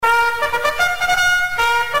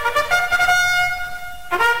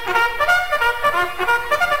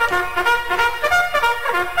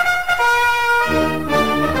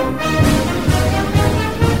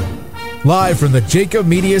Live from the Jacob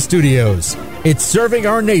Media Studios, it's Serving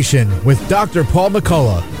Our Nation with Dr. Paul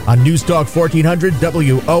McCullough on News Talk 1400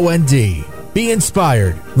 WOND. Be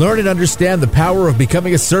inspired, learn and understand the power of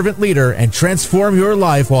becoming a servant leader, and transform your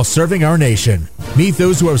life while serving our nation. Meet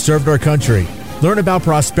those who have served our country. Learn about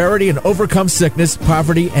prosperity and overcome sickness,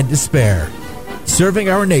 poverty, and despair. Serving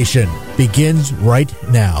Our Nation begins right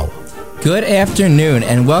now. Good afternoon,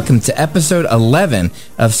 and welcome to episode 11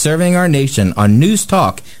 of Serving Our Nation on News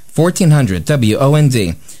Talk 1400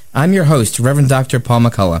 WOND. I'm your host, Reverend Dr. Paul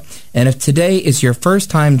McCullough, and if today is your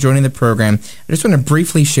first time joining the program, I just want to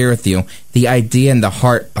briefly share with you the idea and the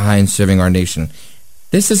heart behind Serving Our Nation.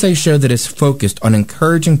 This is a show that is focused on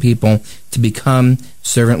encouraging people to become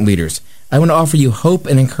servant leaders. I want to offer you hope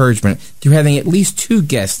and encouragement through having at least 2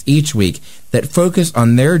 guests each week that focus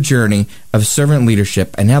on their journey of servant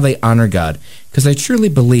leadership and how they honor God. Because I truly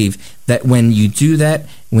believe that when you do that,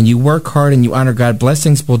 when you work hard and you honor God,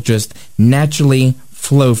 blessings will just naturally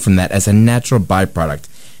flow from that as a natural byproduct.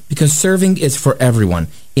 Because serving is for everyone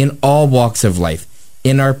in all walks of life.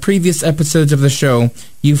 In our previous episodes of the show,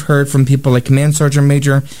 you've heard from people like Command Sergeant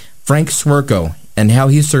Major Frank Swerko and how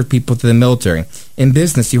he served people to the military. In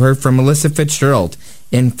business, you heard from Melissa Fitzgerald.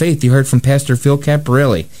 In faith, you heard from Pastor Phil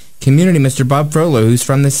Caparelli. Community, Mr. Bob Frollo, who's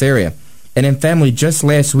from this area. And in family, just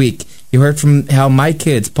last week, you heard from how my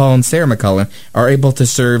kids, Paul and Sarah McCullough, are able to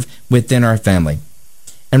serve within our family.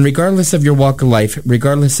 And regardless of your walk of life,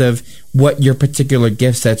 regardless of what your particular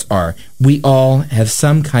gift sets are, we all have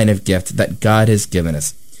some kind of gift that God has given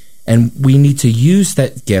us. And we need to use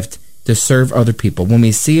that gift to serve other people. When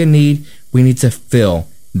we see a need, we need to fill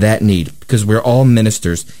that need because we're all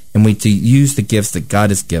ministers and we need to use the gifts that God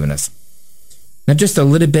has given us. Now, just a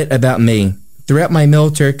little bit about me. Throughout my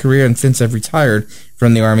military career and since I've retired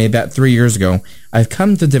from the Army about 3 years ago, I've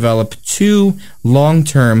come to develop 2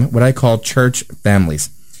 long-term, what I call church families.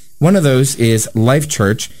 One of those is Life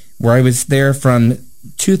Church, where I was there from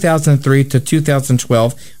 2003 to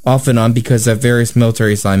 2012, off and on because of various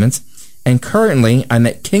military assignments. And currently, I'm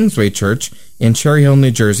at Kingsway Church in Cherry Hill,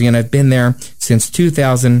 New Jersey, and I've been there since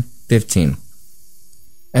 2015.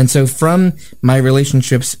 And so from my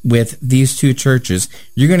relationships with these 2 churches,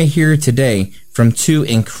 you're going to hear today from 2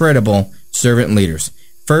 incredible servant leaders.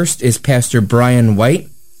 First is Pastor Brian White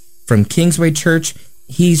from Kingsway Church.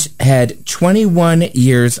 He's had 21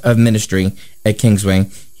 years of ministry at Kingsway.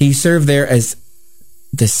 He served there as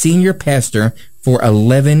the senior pastor for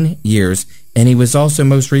 11 years, and he was also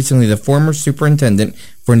most recently the former superintendent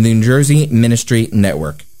for the New Jersey Ministry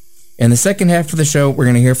Network. In the second half of the show, we're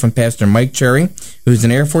going to hear from Pastor Mike Cherry, who's an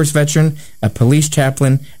Air Force veteran, a police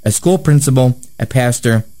chaplain, a school principal, a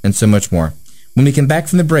pastor, and so much more. When we come back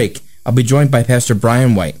from the break, I'll be joined by Pastor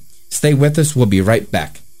Brian White. Stay with us. We'll be right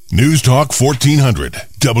back. News Talk 1400,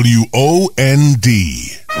 WOND.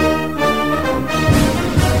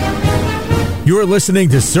 You're listening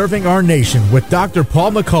to Serving Our Nation with Dr.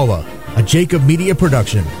 Paul McCullough, a Jacob Media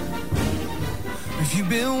production. If you've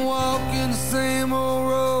been walking the same old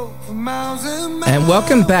road for miles and miles. And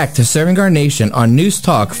welcome back to Serving Our Nation on News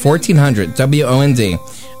Talk 1400 WOND.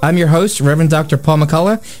 I'm your host, Reverend Dr. Paul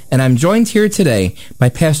McCullough, and I'm joined here today by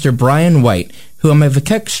Pastor Brian White, whom I've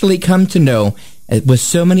affectionately come to know with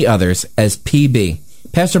so many others as PB.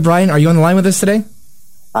 Pastor Brian, are you on the line with us today?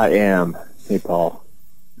 I am. Hey, Paul.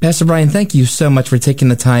 Pastor Brian, thank you so much for taking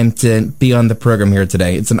the time to be on the program here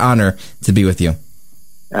today. It's an honor to be with you.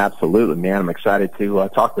 Absolutely, man. I'm excited to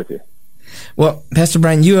talk with you. Well, Pastor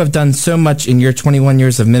Brian, you have done so much in your 21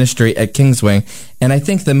 years of ministry at Kingsway, and I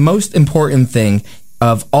think the most important thing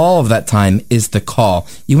of all of that time is the call.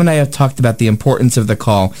 You and I have talked about the importance of the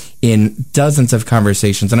call in dozens of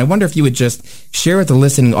conversations, and I wonder if you would just share with the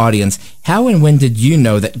listening audience, how and when did you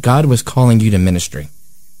know that God was calling you to ministry?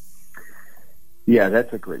 Yeah,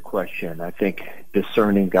 that's a great question. I think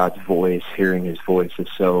discerning God's voice, hearing his voice is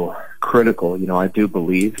so critical. You know, I do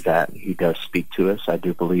believe that he does speak to us. I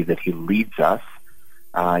do believe that he leads us.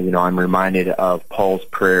 I'm reminded of Paul's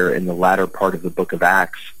prayer in the latter part of the book of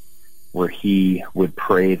Acts, where he would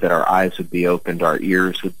pray that our eyes would be opened, our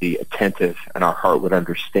ears would be attentive, and our heart would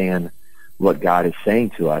understand what God is saying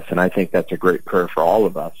to us. And I think that's a great prayer for all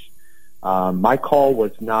of us. My call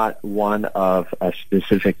was not one of a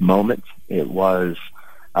specific moment. It was,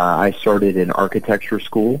 I started in architecture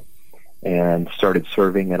school and started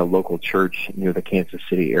serving at a local church near the Kansas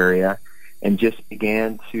City area, and just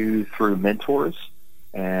began to, through mentors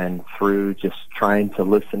and through just trying to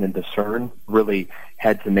listen and discern, really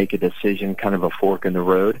had to make a decision, kind of a fork in the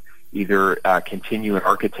road, either continue in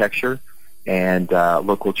architecture and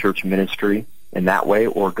local church ministry in that way,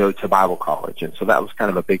 or go to Bible college. And so that was kind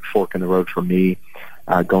of a big fork in the road for me.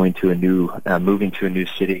 moving to a new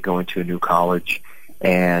city, going to a new college.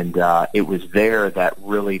 And it was there that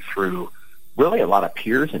really, through really a lot of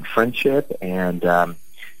peers and friendship and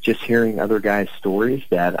just hearing other guys' stories,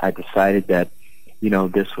 that I decided that,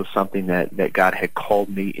 this was something that God had called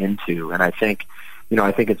me into. And I think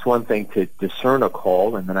it's one thing to discern a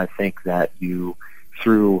call, and then I think that you,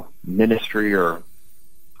 through ministry or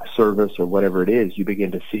service or whatever it is, you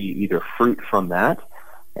begin to see either fruit from that,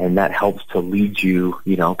 and that helps to lead you,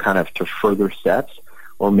 kind of to further steps,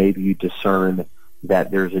 or maybe you discern that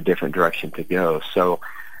there's a different direction to go. So,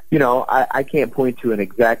 I can't point to an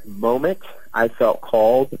exact moment I felt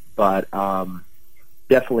called, but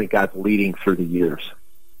definitely God's leading through the years.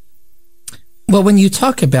 Well, when you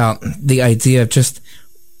talk about the idea of just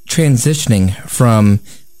transitioning from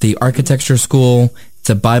the architecture school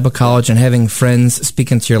to Bible college and having friends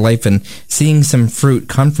speak into your life and seeing some fruit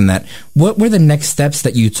come from that, what were the next steps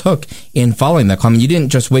that you took in following that call? I mean, you didn't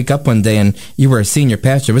just wake up one day and you were a senior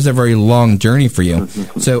pastor. It was a very long journey for you.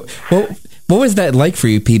 So what was that like for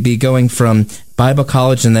you, PB, going from Bible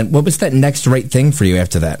college, and then what was that next right thing for you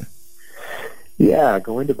after that? Yeah,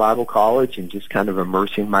 going to Bible college and just kind of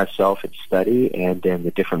immersing myself in study and in the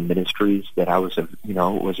different ministries that was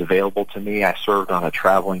available to me. I served on a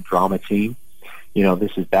traveling drama team.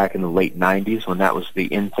 This is back in the late 90s when that was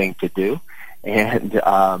the in thing to do. And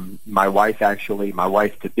my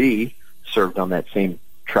wife-to-be served on that same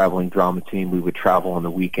traveling drama team. We would travel on the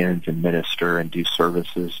weekends and minister and do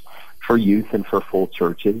services for youth and for full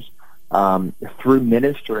churches. Through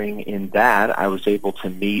ministering in that, I was able to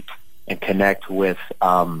meet and connect with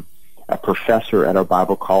a professor at our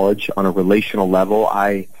Bible college on a relational level.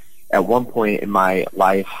 I, at one point in my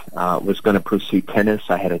life, was going to pursue tennis.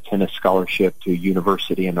 I had a tennis scholarship to a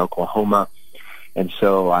university in Oklahoma, and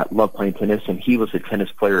so I loved playing tennis, and he was a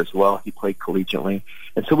tennis player as well. He played collegiately,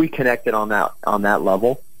 and so we connected on that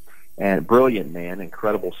level. And brilliant man,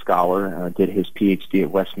 incredible scholar, did his PhD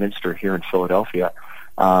at Westminster here in Philadelphia.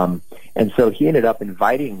 And so he ended up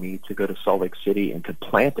inviting me to go to Salt Lake City and to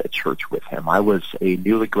plant a church with him. I was a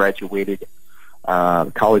newly graduated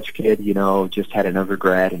college kid, just had an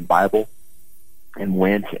undergrad in Bible, and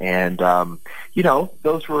went. And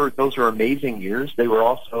those were amazing years. They were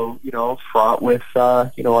also fraught with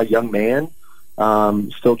a young man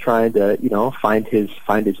still trying to find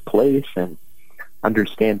his place and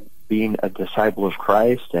understand being a disciple of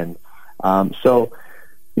Christ. And so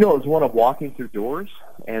it was one of walking through doors.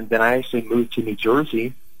 And then I actually moved to New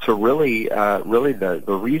Jersey to really the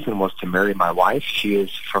reason was to marry my wife. She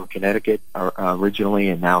is from Connecticut originally,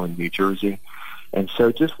 and now in New Jersey. And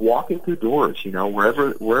so just walking through doors,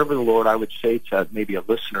 wherever the Lord, I would say to maybe a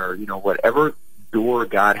listener, whatever door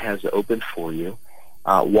God has opened for you,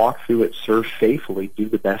 walk through it, serve faithfully, do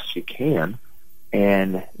the best you can.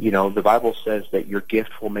 And, the Bible says that your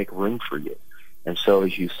gift will make room for you. And so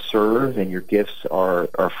as you serve and your gifts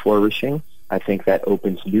are flourishing, I think that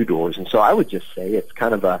opens new doors. And so I would just say it's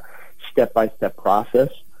kind of a step-by-step process.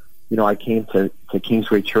 I came to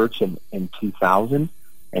Kingsway Church in 2000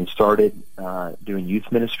 and started doing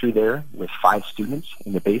youth ministry there with 5 students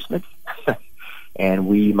in the basement.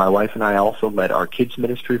 And my wife and I also led our kids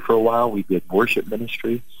ministry for a while. We did worship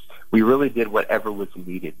ministry. We really did whatever was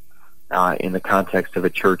needed in the context of a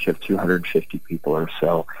church of 250 people or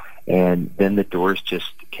so. And then the doors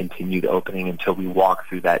just continued opening until we walked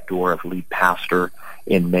through that door of lead pastor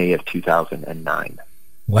in May of 2009.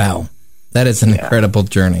 Wow. That is an incredible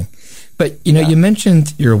journey. But, you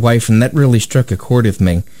mentioned your wife, and that really struck a chord with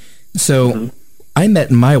me. So I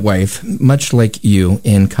met my wife, much like you,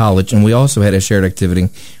 in college, and we also had a shared activity.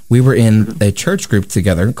 We were in a church group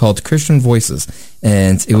together called Christian Voices,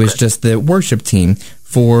 and it was just the worship team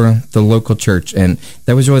for the local church. And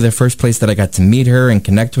that was really the first place that I got to meet her and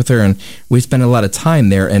connect with her, and we spent a lot of time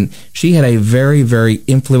there. And she had a very, very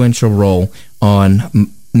influential role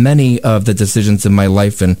on many of the decisions in my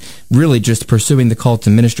life, and really just pursuing the call to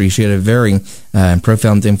ministry. She had a very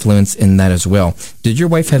profound influence in that as well. Did your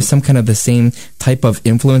wife have some kind of the same type of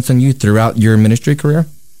influence on you throughout your ministry career?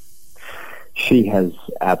 She has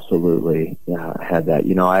absolutely had that.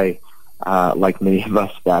 I, like many of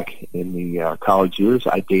us back in the college years,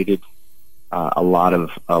 I dated a lot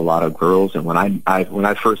of girls, and when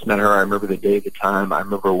I first met her, I remember the day, the time. I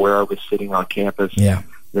remember where I was sitting on campus. Yeah.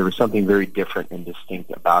 There was something very different and distinct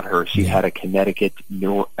about her. She had a Connecticut,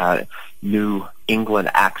 New England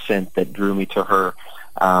accent that drew me to her.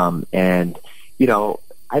 And,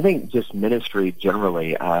 I think just ministry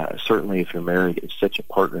generally, certainly if you're married, is such a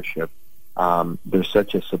partnership. There's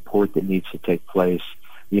such a support that needs to take place.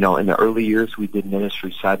 In the early years, we did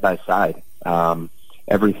ministry side by side.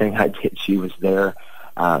 Everything I did, she was there.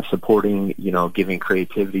 supporting, giving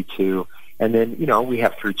creativity to. And then, we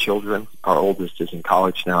have 3 children. Our oldest is in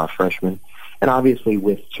college now, a freshman. And obviously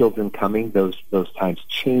with children coming, those times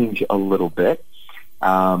change a little bit.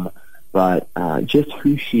 But just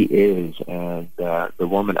who she is and the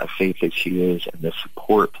woman of faith that she is and the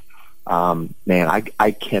support, man,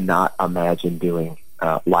 I cannot imagine doing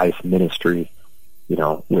life ministry,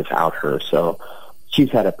 without her. So she's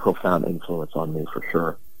had a profound influence on me for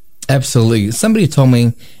sure. Absolutely. Somebody told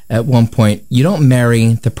me at one point, you don't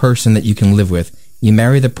marry the person that you can live with. You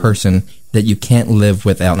marry the person that you can't live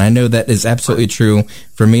without. And I know that is absolutely true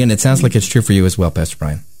for me, and it sounds like it's true for you as well, Pastor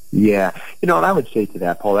Brian. Yeah. And I would say to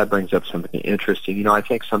that, Paul, that brings up something interesting. I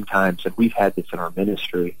think sometimes, and we've had this in our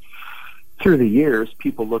ministry, through the years,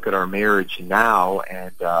 people look at our marriage now,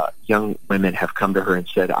 and young women have come to her and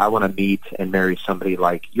said, I want to meet and marry somebody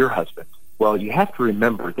like your husband. Well, you have to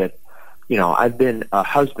remember that, I've been a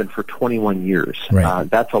husband for 21 years. Right.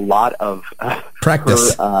 That's a lot of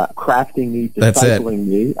practice, crafting me, discipling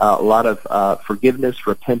me, a lot of forgiveness,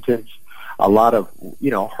 repentance, a lot of,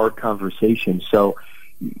 hard conversations. So,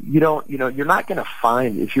 you're not going to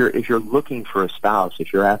find, if you're looking for a spouse,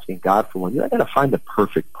 if you're asking God for one, you're not going to find the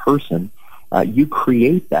perfect person. You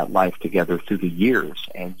create that life together through the years,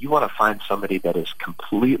 and you want to find somebody that is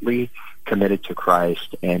completely committed to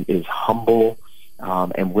Christ and is humble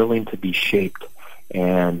and willing to be shaped.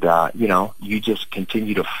 And, you just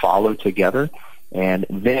continue to follow together. And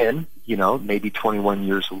then, maybe 21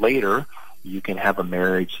 years later, you can have a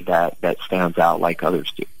marriage that stands out like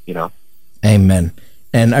others do, Amen.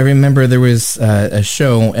 And I remember there was a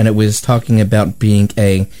show, and it was talking about being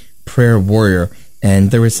a prayer warrior,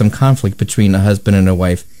 and there was some conflict between a husband and a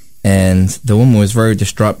wife, and the woman was very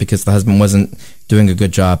distraught because the husband wasn't doing a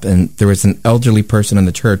good job, and there was an elderly person in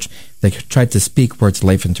the church that tried to speak words of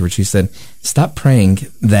life into her. She said, stop praying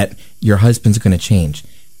that your husband's going to change.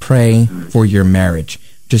 Pray for your marriage.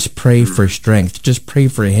 Just pray for strength. Just pray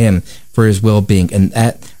for him, for his well-being, and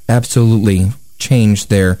that absolutely changed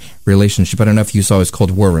their relationship. I don't know if you saw his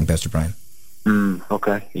Cold War Room, Pastor Brian.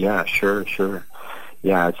 Okay. Yeah, sure.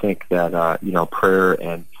 Yeah, I think that, prayer,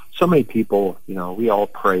 and so many people, we all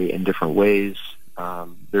pray in different ways.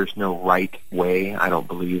 There's no right way, I don't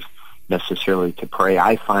believe, necessarily to pray.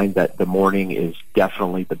 I find that the morning is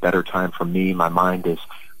definitely the better time for me. My mind is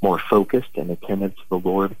more focused and attentive to the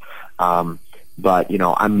Lord. But,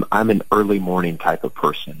 I'm an early morning type of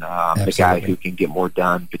person. The guy who can get more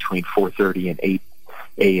done between 4:30 and 8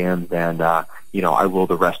 a.m. than, I will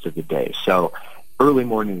the rest of the day. So early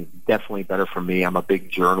morning is definitely better for me. I'm a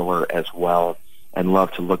big journaler as well, and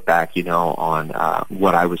love to look back, on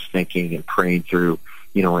what I was thinking and praying through,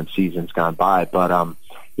 in seasons gone by. But,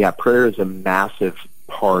 prayer is a massive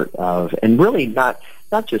part of, and really not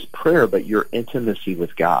just prayer, but your intimacy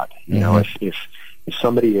with God. If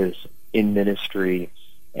somebody is in ministry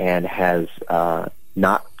and has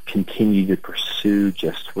not continued to pursue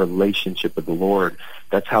just relationship with the Lord,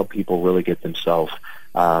 that's how people really get themselves,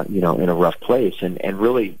 in a rough place and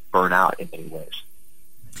really burn out in many ways.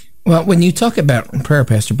 Well, when you talk about prayer,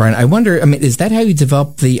 Pastor Brian, I wonder, is that how you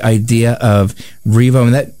developed the idea of Revo?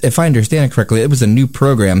 And that, if I understand it correctly, it was a new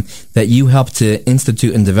program that you helped to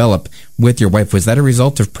institute and develop with your wife. Was that a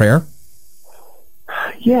result of prayer?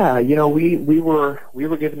 Yeah, we were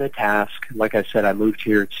given the task. Like I said, I moved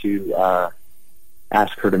here to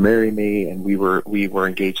ask her to marry me, and we were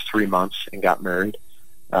engaged 3 months and got married.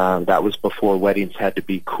 That was before weddings had to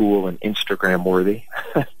be cool and Instagram worthy.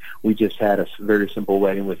 We just had a very simple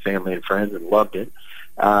wedding with family and friends and loved it.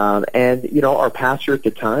 And our pastor at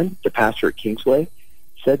the time, the pastor at Kingsway,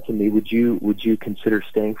 said to me, would you consider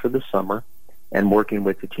staying for the summer and working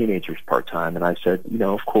with the teenagers part-time? And I said,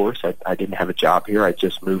 of course. I didn't have a job here. I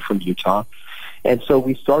just moved from Utah. And so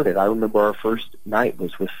we started. I remember our first night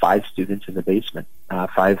was with 5 students in the basement,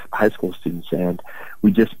 5 high school students, and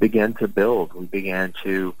we just began to build. We began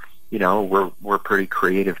to, we're pretty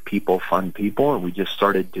creative people, fun people, and we just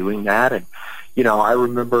started doing that. And, I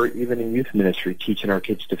remember even in youth ministry teaching our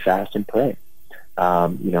kids to fast and pray.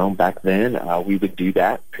 Back then, we would do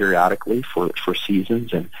that periodically for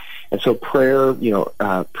seasons. And so prayer,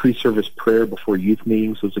 pre-service prayer before youth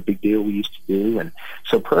meetings was a big deal we used to do. And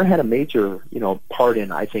so prayer had a major, part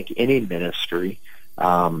in, I think, any ministry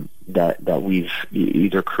that we've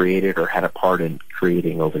either created or had a part in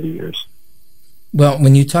creating over the years. Well,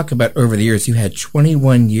 when you talk about over the years, you had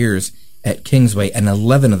 21 years at Kingsway, and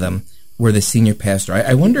 11 of them were the senior pastor.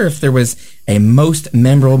 I wonder if there was a most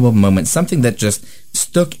memorable moment, something that just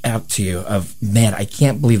stuck out to you of, man, I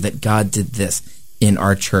can't believe that God did this in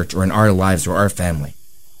our church or in our lives or our family.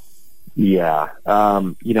 Yeah.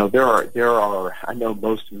 There are, I know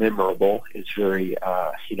most memorable is very,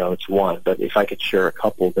 it's one, but if I could share a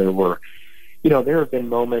couple, there have been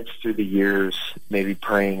moments through the years, maybe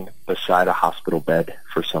praying beside a hospital bed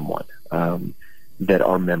for someone, that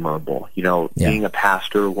are memorable. Being a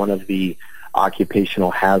pastor, one of the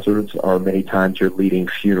occupational hazards are many times you're leading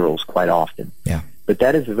funerals quite often. Yeah. But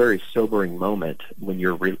that is a very sobering moment when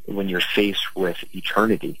you're faced with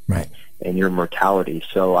eternity, right, and your mortality.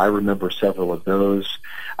 So I remember several of those.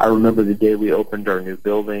 I remember the day we opened our new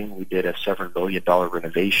building. We did a $7 million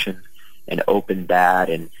renovation and opened that.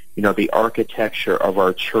 And, the architecture of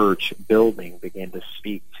our church building began to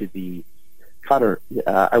speak to the kind of,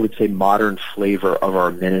 I would say, modern flavor of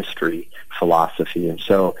our ministry philosophy. And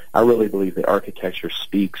so I really believe the architecture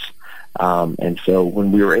speaks. And so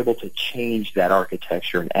when we were able to change that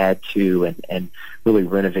architecture and add to and really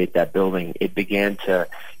renovate that building, it began to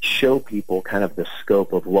show people kind of the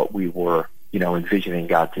scope of what we were, envisioning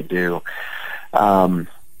God to do.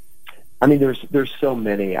 There's so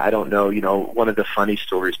many. I don't know. One of the funny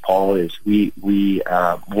stories, Paul, is we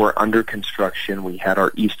were under construction. We had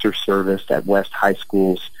our Easter service at West High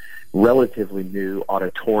School's relatively new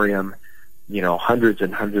auditorium. Hundreds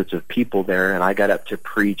and hundreds of people there, and I got up to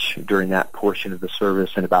preach during that portion of the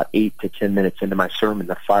service, and about 8 to 10 minutes into my sermon,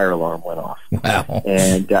 the fire alarm went off. Wow.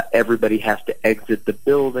 And everybody has to exit the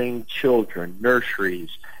building, children, nurseries,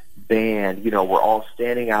 band, we're all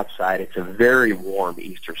standing outside. It's a very warm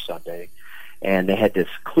Easter Sunday, and they had to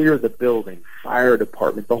clear the building, fire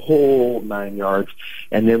department, the whole 9 yards.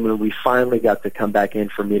 And then when we finally got to come back in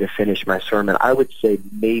for me to finish my sermon, I would say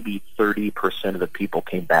maybe 30% of the people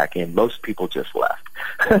came back in. Most people just left.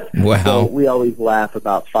 Wow. So we always laugh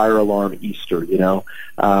about fire alarm Easter,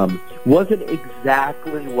 Wasn't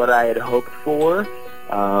exactly what I had hoped for,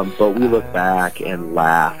 but we look back and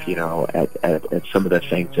laugh, at some of the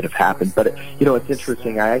things that have happened. But, it's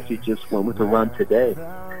interesting. I actually just went with a run today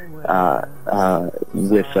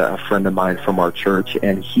with a friend of mine from our church,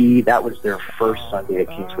 and that was their first Sunday at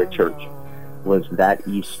Kingsway Church, was that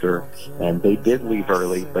Easter, and they did leave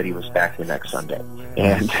early, but he was back the next Sunday.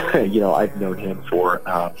 And, I've known him for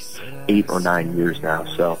 8 or 9 years now,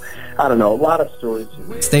 so I don't know, a lot of stories.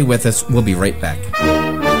 Stay with us. We'll be right back.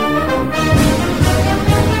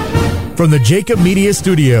 From the Jacob Media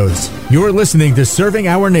Studios, you're listening to Serving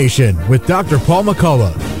Our Nation with Dr. Paul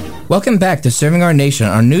McCullough. Welcome back to Serving Our Nation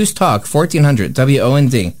on News Talk 1400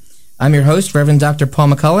 WOND. I'm your host, Reverend Dr. Paul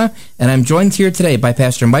McCullough, and I'm joined here today by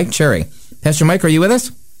Pastor Mike Cherry. Pastor Mike, are you with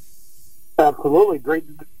us? Absolutely. Great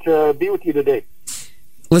to be with you today.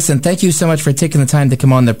 Listen, thank you so much for taking the time to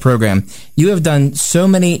come on the program. You have done so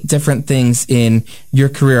many different things in your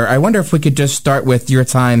career. I wonder if we could just start with your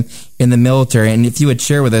time in the military, and if you would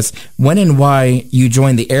share with us when and why you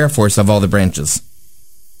joined the Air Force of all the branches.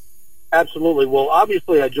 Absolutely. Well,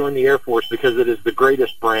 obviously I joined the Air Force because it is the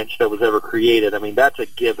greatest branch that was ever created. I mean, that's a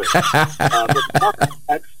given.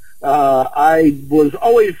 I was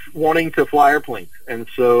always wanting to fly airplanes, and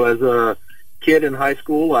so as a kid in high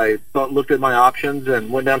school, I looked at my options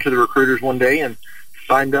and went down to the recruiters one day and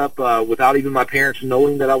signed up without even my parents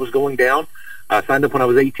knowing that I was going down. I signed up when I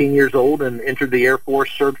was 18 years old and entered the Air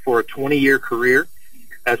Force, served for a 20-year career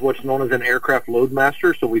as what's known as an aircraft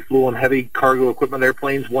loadmaster. So we flew on heavy cargo equipment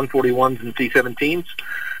airplanes, 141s and C-17s,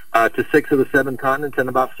 to 6 of the 7 continents and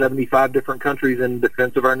about 75 different countries in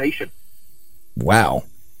defense of our nation. Wow.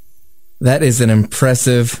 That is an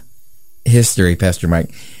impressive history, Pastor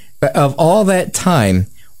Mike. But of all that time,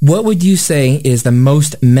 what would you say is the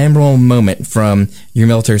most memorable moment from your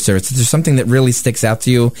military service? Is there something that really sticks out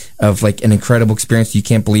to you of like an incredible experience you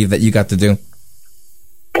can't believe that you got to do?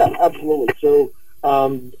 Yeah, absolutely. So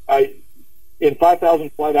in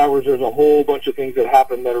 5,000 flight hours, there's a whole bunch of things that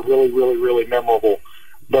happen that are really, really, really memorable.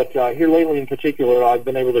 But here lately in particular, I've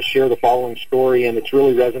been able to share the following story, and it's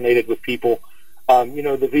really resonated with people.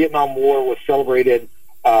 The Vietnam War was celebrated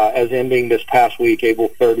as ending this past week, April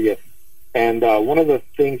 30th. And one of the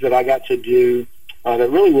things that I got to do that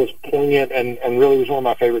really was poignant and really was one of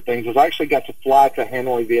my favorite things was I actually got to fly to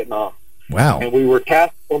Hanoi, Vietnam. Wow. And we were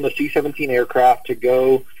tasked on the C-17 aircraft to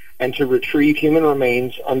go and to retrieve human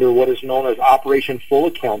remains under what is known as Operation Full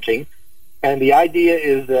Accounting. And the idea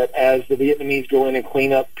is that as the Vietnamese go in and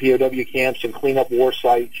clean up POW camps and clean up war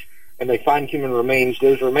sites, and they find human remains,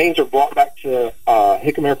 those remains are brought back to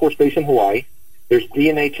Hickam Air Force Base in Hawaii. There's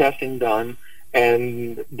DNA testing done,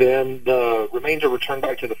 and then the remains are returned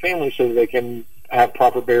back to the family so that they can have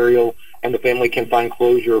proper burial and the family can find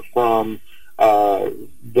closure from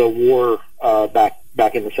the war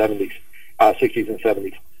back in the 70s, 60s and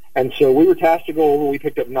 70s. And so we were tasked to go over. We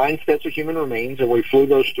picked up 9 sets of human remains, and we flew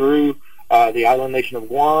those through the island nation of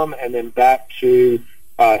Guam, and then back to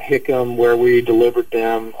Hickam, where we delivered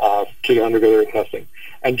them to undergo their testing.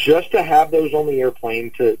 And just to have those on the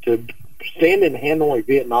airplane, to stand in Hanoi,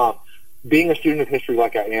 Vietnam, being a student of history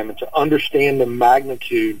like I am, and to understand the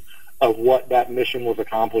magnitude of what that mission was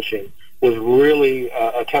accomplishing was really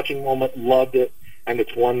a touching moment. Loved it, and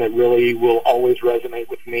it's one that really will always resonate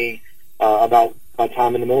with me about my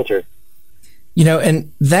time in the military. You know,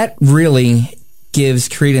 and that really gives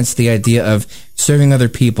credence to the idea of serving other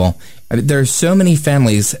people. I mean, there are so many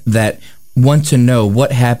families that want to know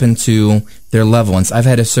what happened to their loved ones. I've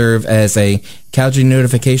had to serve as a casualty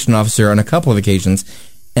notification officer on a couple of occasions,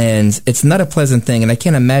 and it's not a pleasant thing, and I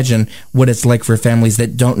can't imagine what it's like for families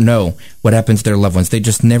that don't know what happened to their loved ones. They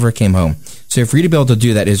just never came home. So for you to be able to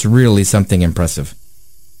do that is really something impressive.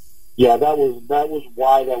 Yeah, that was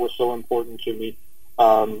why that was so important to me.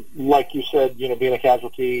 Like you said, you know, being a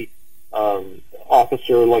casualty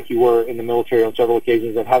officer like you were in the military on several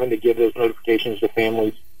occasions and having to give those notifications to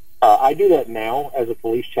families. I do that now as a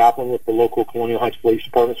police chaplain with the local Colonial Heights Police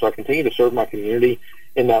Department, so I continue to serve my community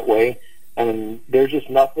in that way. And there's just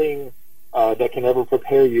nothing that can ever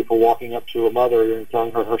prepare you for walking up to a mother and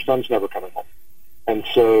telling her son's never coming home. And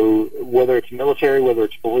so whether it's military, whether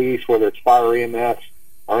it's police, whether it's fire EMS,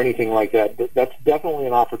 or anything like that, that's definitely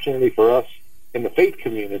an opportunity for us in the faith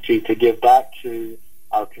community to give back to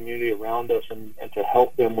our community around us and to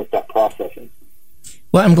help them with that processing.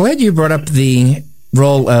 Well, I'm glad you brought up the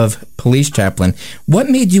role of police chaplain. What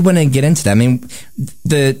made you want to get into that? I mean,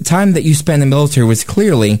 the time that you spent in the military was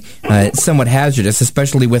clearly somewhat hazardous,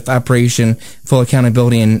 especially with Operation Full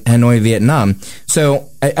Accountability in Hanoi, Vietnam. So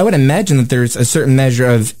I would imagine that there's a certain measure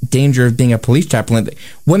of danger of being a police chaplain.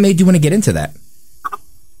 What made you want to get into that?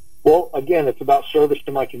 Well, again, it's about service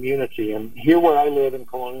to my community. And here where I live in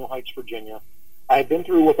Colonial Heights, Virginia, I've been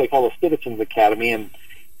through what they call a Citizens Academy, and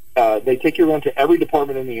they take you around to every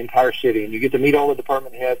department in the entire city, and you get to meet all the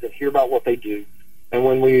department heads and hear about what they do. And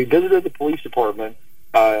when we visited the police department,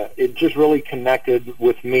 it just really connected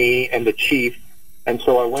with me and the chief. And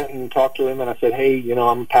so I went and talked to him, and I said, hey, you know,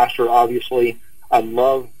 I'm a pastor, obviously. I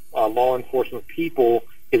love law enforcement people.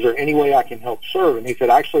 Is there any way I can help serve? And he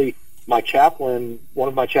said, actually, one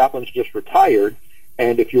of my chaplains just retired,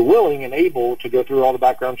 and if you're willing and able to go through all the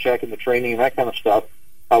background check and the training and that kind of stuff,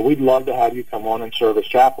 we'd love to have you come on and serve as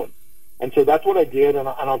chaplain. And so that's what I did, and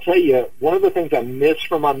I'll tell you, one of the things I miss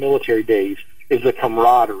from my military days is the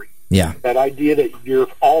camaraderie. Yeah. That idea that you're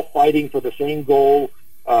all fighting for the same goal.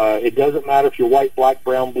 It doesn't matter if you're white, black,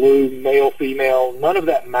 brown, blue, male, female. None of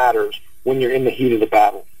that matters when you're in the heat of the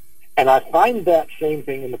battle. And I find that same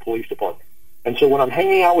thing in the police department. And so when I'm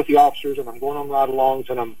hanging out with the officers and I'm going on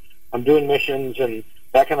ride-alongs and I'm doing missions and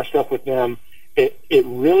that kind of stuff with them, it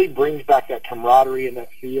really brings back that camaraderie and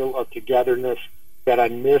that feel of togetherness that I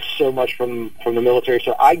miss so much from the military.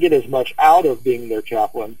 So I get as much out of being their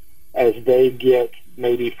chaplain as they get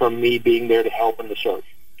maybe from me being there to help and to serve.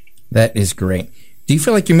 That is great. Do you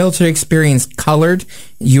feel like your military experience colored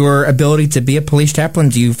your ability to be a police chaplain?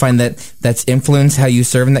 Do you find that that's influenced how you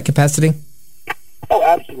serve in that capacity? Oh,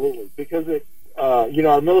 absolutely. Because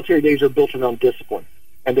our military days are built around discipline,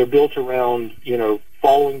 and they're built around,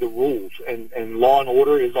 following the rules. And law and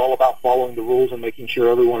order is all about following the rules and making sure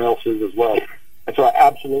everyone else is as well. And so I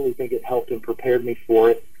absolutely think it helped and prepared me for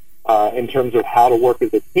it in terms of how to work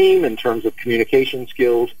as a team, in terms of communication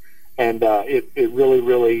skills. And it really,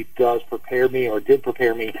 really does prepare me, or did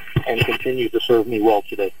prepare me, and continues to serve me well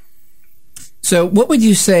today. So what would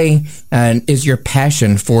you say is your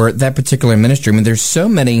passion for that particular ministry? I mean, there's so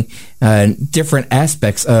many different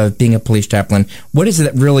aspects of being a police chaplain. What is it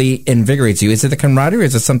that really invigorates you? Is it the camaraderie, or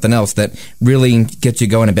is it something else that really gets you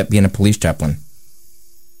going about being a police chaplain?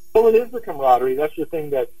 Well, it is the camaraderie. That's the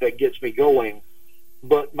thing that gets me going.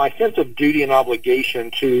 But my sense of duty and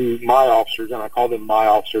obligation to my officers, and I call them my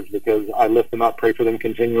officers because I lift them up, pray for them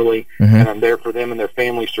continually, and I'm there for them and their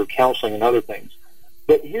families through counseling and other things.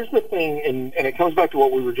 But here's the thing, and it comes back to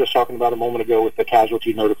what we were just talking about a moment ago with the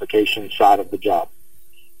casualty notification side of the job.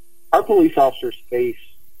 Our police officers face,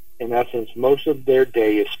 in essence, most of their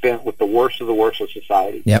day is spent with the worst of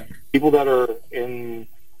society. Yep. People that are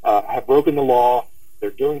have broken the law, they're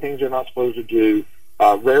doing things they're not supposed to do.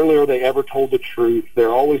 Rarely are they ever told the truth. They're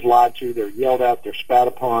always lied to. They're yelled at. They're spat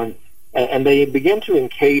upon. And they begin to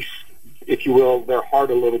encase, if you will, their heart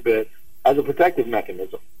a little bit as a protective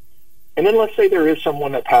mechanism. And then let's say there is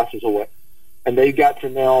someone that passes away, and they've got to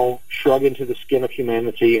now shrug into the skin of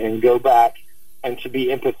humanity and go back and to be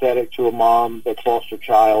empathetic to a mom that's lost her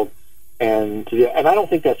child. And I don't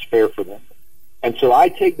think that's fair for them. And so I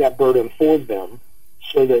take that burden for them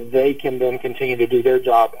so that they can then continue to do their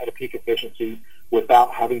job at a peak efficiency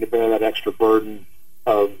without having to bear that extra burden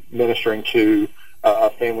of ministering to a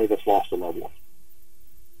family that's lost a loved one.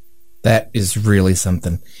 That is really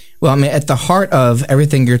something. Well, I mean, at the heart of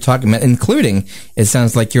everything you're talking about, including, it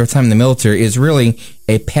sounds like your time in the military, is really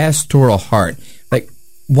a pastoral heart. Like,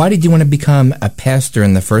 why did you want to become a pastor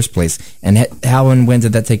in the first place? And how and when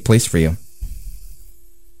did that take place for you?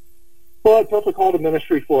 Well, I felt a call to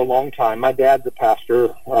ministry for a long time. My dad's a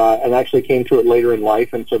pastor, and actually came to it later in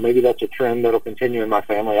life, and so maybe that's a trend that'll continue in my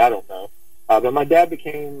family. I don't know. But my dad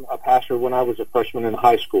became a pastor when I was a freshman in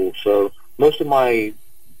high school, so most of my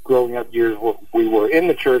growing up years, we were in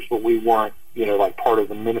the church, but we weren't, like part of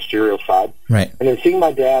the ministerial side. Right. And then seeing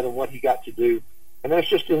my dad and what he got to do, and then it's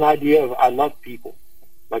just an idea of I love people.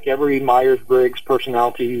 Like every Myers-Briggs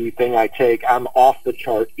personality thing I take, I'm off the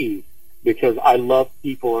chart E, because I love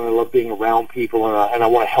people and I love being around people and I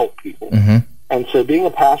want to help people. Mm-hmm. And so being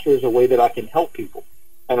a pastor is a way that I can help people.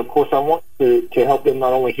 And of course I want to help them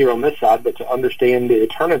not only here on this side, but to understand the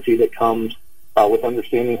eternity that comes with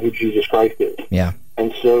understanding who Jesus Christ is. Yeah.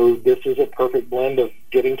 And so this is a perfect blend of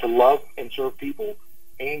getting to love and serve people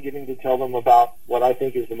and getting to tell them about what I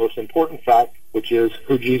think is the most important fact, which is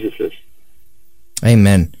who Jesus is.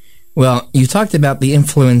 Amen. Well, you talked about the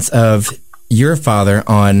influence of your father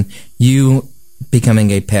on you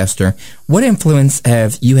becoming a pastor. What influence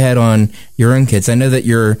have you had on your own kids? I know that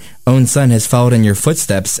your own son has followed in your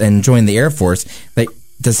footsteps and joined the Air Force. Like,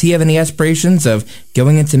 does he have any aspirations of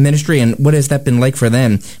going into ministry, and what has that been like for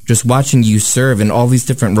them, just watching you serve in all these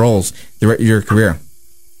different roles throughout your career?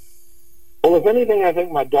 Well, if anything, I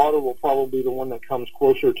think my daughter will probably be the one that comes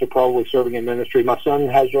closer to probably serving in ministry. My son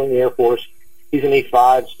has joined the Air Force. He's an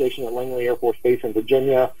E-5, stationed at Langley Air Force Base in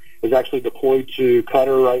Virginia, is actually deployed to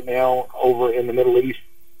Qatar right now over in the Middle East,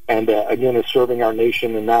 and again is serving our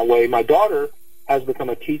nation in that way. My daughter has become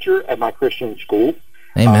a teacher at my Christian school.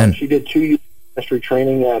 Amen. She did 2 years ministry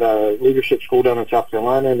training at a leadership school down in South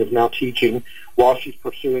Carolina and is now teaching while she's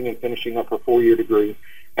pursuing and finishing up her 4-year degree.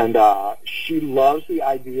 And she loves the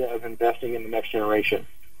idea of investing in the next generation.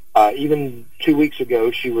 Even 2 weeks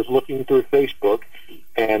ago, she was looking through Facebook,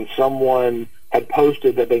 and someone had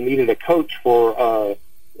posted that they needed a coach for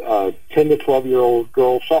a 10 to 12-year-old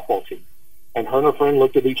girls softball team. And her and her friend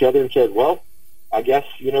looked at each other and said, well, I guess,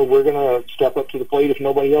 we're going to step up to the plate if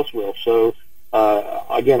nobody else will. So,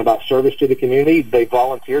 again, about service to the community, they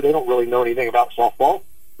volunteer. They don't really know anything about softball,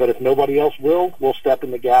 but if nobody else will, we'll step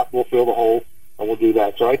in the gap, we'll fill the hole, and we'll do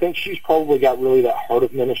that. So I think she's probably got really that heart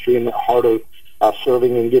of ministry and that heart of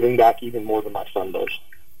serving and giving back even more than my son does.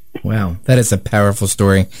 Wow, that is a powerful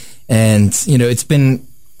story. And, it's been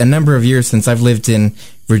a number of years since I've lived in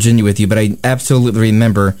Virginia with you, but I absolutely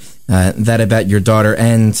remember that about your daughter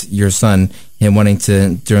and your son and wanting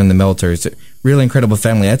to join the military. It's a really incredible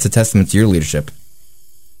family. That's a testament to your leadership.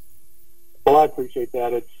 Well, I appreciate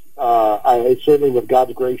that. It's certainly with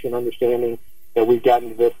God's grace and understanding that we've gotten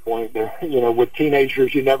to this point. With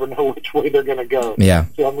teenagers, you never know which way they're going to go. Yeah.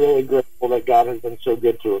 So I'm really grateful that God has been so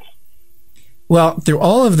good to us. Well, through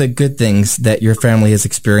all of the good things that your family has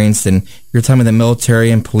experienced in your time in the military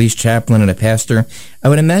and police chaplain and a pastor, I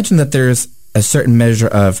would imagine that there's a certain measure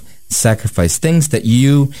of sacrifice, things that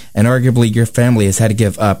you and arguably your family has had to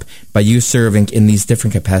give up by you serving in these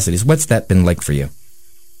different capacities. What's that been like for you?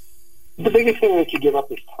 The biggest thing that you give up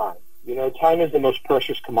is time. Time is the most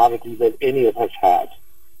precious commodity that any of us has.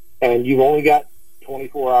 And you've only got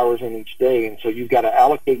 24 hours in each day, and so you've got to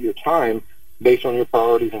allocate your time based on your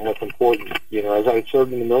priorities and what's important. As I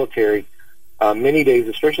served in the military, many days,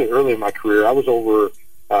 especially early in my career, I was over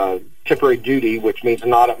temporary duty, which means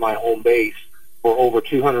not at my home base, for over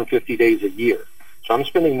 250 days a year. So I'm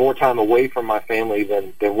spending more time away from my family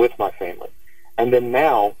than with my family. And then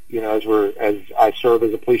now, as I serve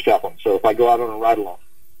as a police chaplain, so if I go out on a ride-along,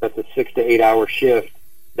 that's a 6 to 8 hour shift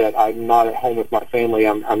that I'm not at home with my family.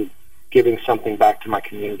 I'm giving something back to my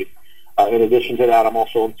community. In addition to that, I'm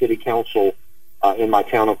also on city council in my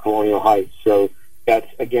town of Colonial Heights. So that's,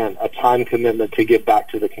 again, a time commitment to give back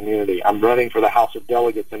to the community. I'm running for the House of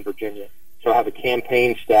Delegates in Virginia, so I have a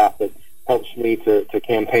campaign staff that helps me to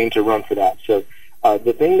campaign to run for that. So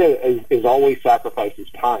the thing that is always sacrificed is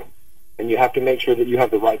time. And you have to make sure that you have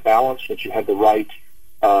the right balance, that you have the right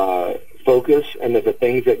focus, and that the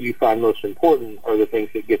things that you find most important are the things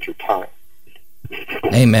that get your time.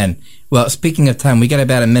 Amen. Well, speaking of time, we got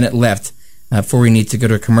about a minute left before we need to go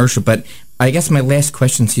to a commercial. But I guess my last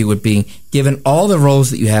question to you would be, given all the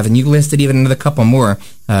roles that you have, and you listed even another couple more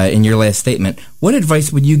in your last statement, what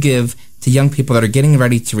advice would you give to young people that are getting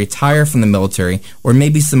ready to retire from the military or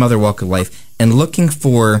maybe some other walk of life and looking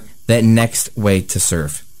for that next way to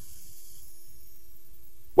serve?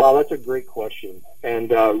 Wow, that's a great question.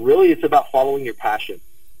 And really it's about following your passion.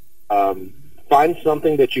 Find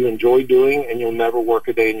something that you enjoy doing, and you'll never work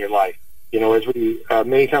a day in your life. You know, as we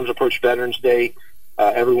many times approach Veterans Day,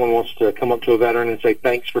 everyone wants to come up to a veteran and say,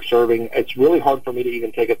 thanks for serving. It's really hard for me to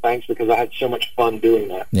even take a thanks because I had so much fun doing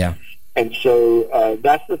that. Yeah. And so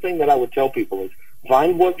that's the thing that I would tell people is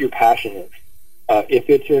find what your passion is. If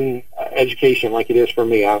it's in education, like it is for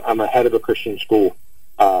me, I'm a head of a Christian school.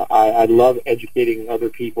 I love educating other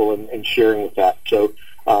people and sharing with that. So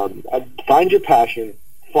find your passion,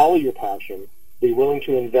 follow your passion, be willing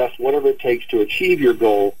to invest whatever it takes to achieve your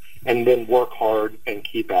goal, and then work hard and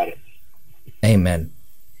keep at it. Amen.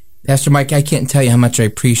 Pastor Mike, I can't tell you how much I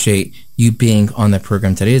appreciate you being on the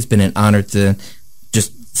program today. It's been an honor to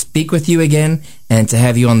just speak with you again and to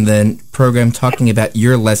have you on the program talking about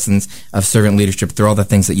your lessons of servant leadership through all the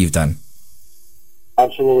things that you've done.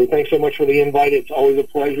 Absolutely. Thanks so much for the invite. It's always a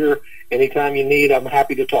pleasure. Anytime you need, I'm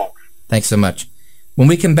happy to talk. Thanks so much. When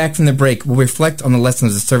we come back from the break, we'll reflect on the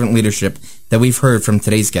lessons of servant leadership that we've heard from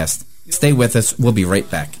today's guest. Stay with us. We'll be right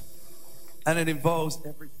back. And it involves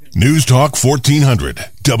everything. News Talk 1400,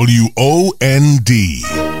 WOND.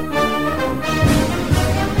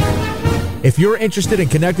 If you're interested in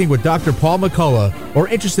connecting with Dr. Paul McCullough or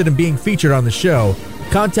interested in being featured on the show,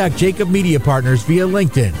 contact Jacob Media Partners via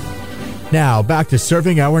LinkedIn. Now, back to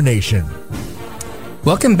Serving Our Nation.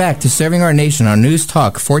 Welcome back to Serving Our Nation on News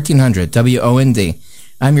Talk 1400 WOND.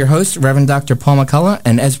 I'm your host, Reverend Dr. Paul McCullough,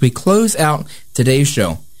 and as we close out today's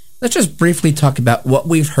show, let's just briefly talk about what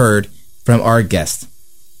we've heard from our guest.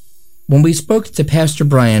 When we spoke to Pastor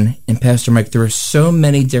Brian and Pastor Mike, there were so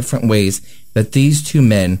many different ways that these two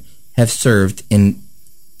men have served in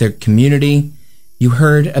their community. You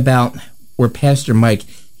heard about where Pastor Mike,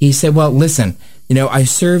 he said, well, listen, I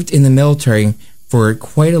served in the military for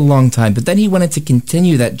quite a long time, but then he wanted to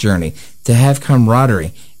continue that journey, to have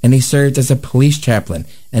camaraderie, and he served as a police chaplain,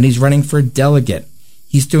 and he's running for delegate.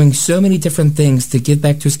 He's doing so many different things to give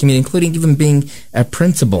back to his community, including even being a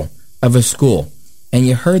principal of a school. And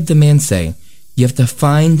you heard the man say, you have to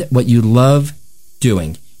find what you love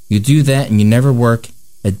doing. You do that and you never work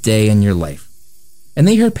a day in your life. And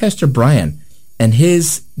then you heard Pastor Brian and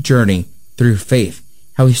his journey through faith,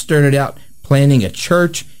 how he started out planning a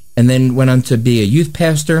church and then went on to be a youth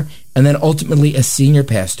pastor and then ultimately a senior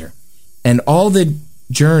pastor. And all the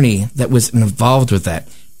journey that was involved with that,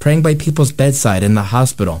 praying by people's bedside in the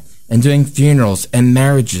hospital and doing funerals and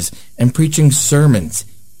marriages and preaching sermons.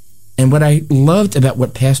 And what I loved about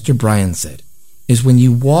what Pastor Brian said is when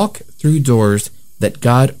you walk through doors that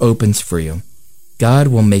God opens for you, God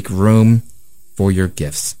will make room for your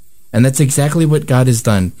gifts. And that's exactly what God has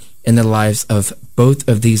done in the lives of both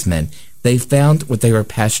of these men. They found what they were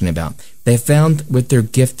passionate about. They found what their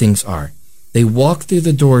giftings are. They walked through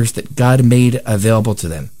the doors that God made available to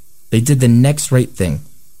them. They did the next right thing.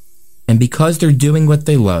 And because they're doing what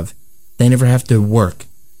they love, they never have to work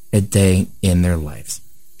a day in their lives.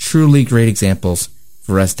 Truly great examples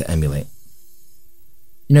for us to emulate.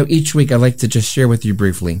 Each week I like to just share with you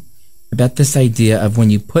briefly about this idea of when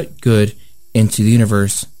you put good into the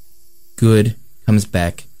universe, good comes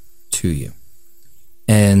back to you.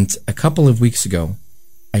 And a couple of weeks ago,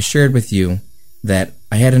 I shared with you that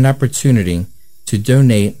I had an opportunity to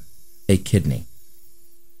donate a kidney.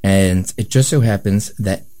 And it just so happens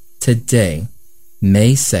that today,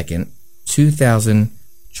 May 2nd,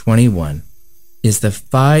 2021, is the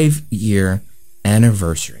 5-year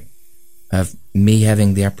anniversary of me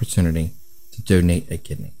having the opportunity to donate a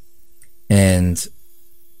kidney. And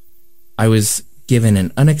I was given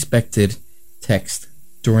an unexpected text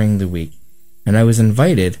during the week, and I was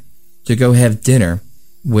invited to go have dinner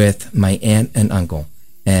with my aunt and uncle.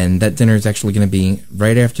 And that dinner is actually going to be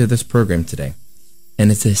right after this program today.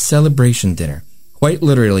 And it's a celebration dinner, quite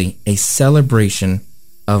literally a celebration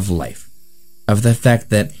of life, of the fact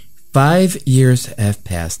that 5 years have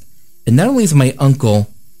passed, and not only is my uncle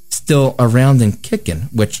still around and kicking,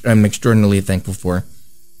 which I'm extraordinarily thankful for,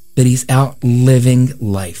 but he's out living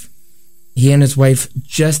life. He and his wife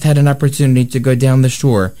just had an opportunity to go down the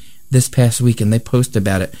shore this past week, and they posted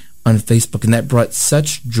about it on Facebook, and that brought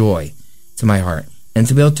such joy to my heart. And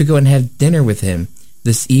to be able to go and have dinner with him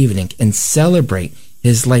this evening and celebrate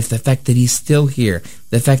his life, the fact that he's still here,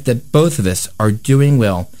 the fact that both of us are doing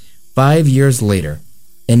well 5 years later,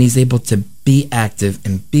 and he's able to be active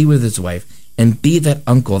and be with his wife and be that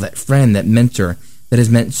uncle, that friend, that mentor that has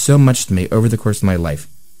meant so much to me over the course of my life,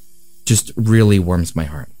 just really warms my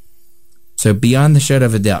heart. So beyond the shadow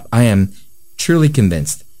of a doubt, I am truly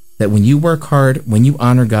convinced that when you work hard, when you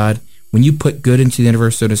honor God, when you put good into the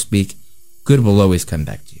universe, so to speak, good will always come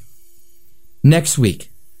back to you. Next week,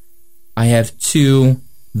 I have two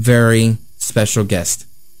very special guests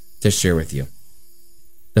to share with you.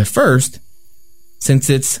 The first, since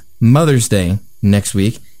it's Mother's Day next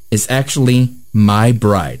week, is actually my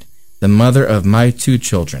bride, the mother of my 2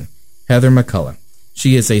 children, Heather McCullough.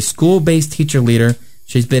 She is a school-based teacher leader.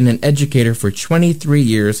 She's been an educator for 23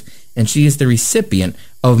 years, and she is the recipient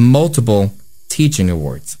of multiple teaching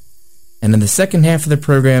awards. And in the second half of the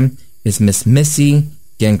program is Miss Missy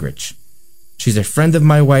Gingrich. She's a friend of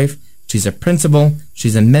my wife. She's a principal.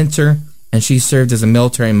 She's a mentor, and she served as a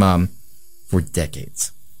military mom for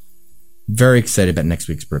decades. Very excited about next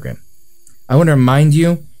week's program. I want to remind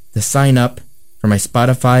you to sign up for my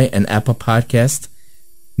Spotify and Apple Podcast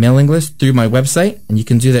mailing list through my website, and you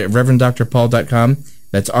can do that at reverenddrapaul.com.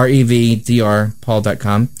 That's REVDR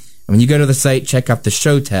Paul.com. And when you go to the site, check out the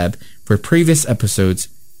show tab for previous episodes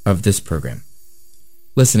of this program.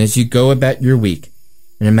 Listen, as you go about your week,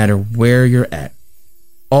 and no matter where you're at,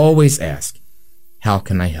 always ask, how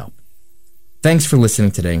can I help? Thanks for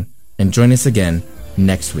listening today, and join us again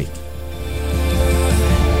next week.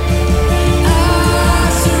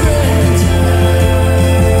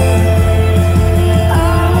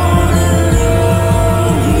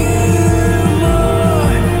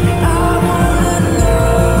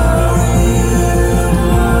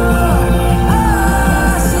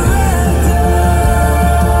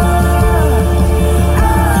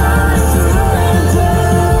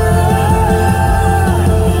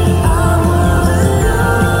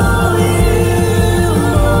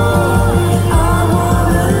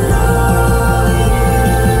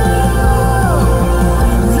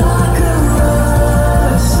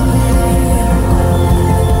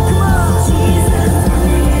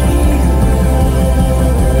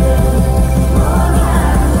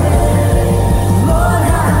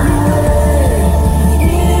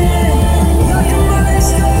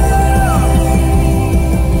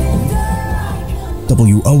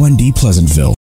 WOND Pleasantville.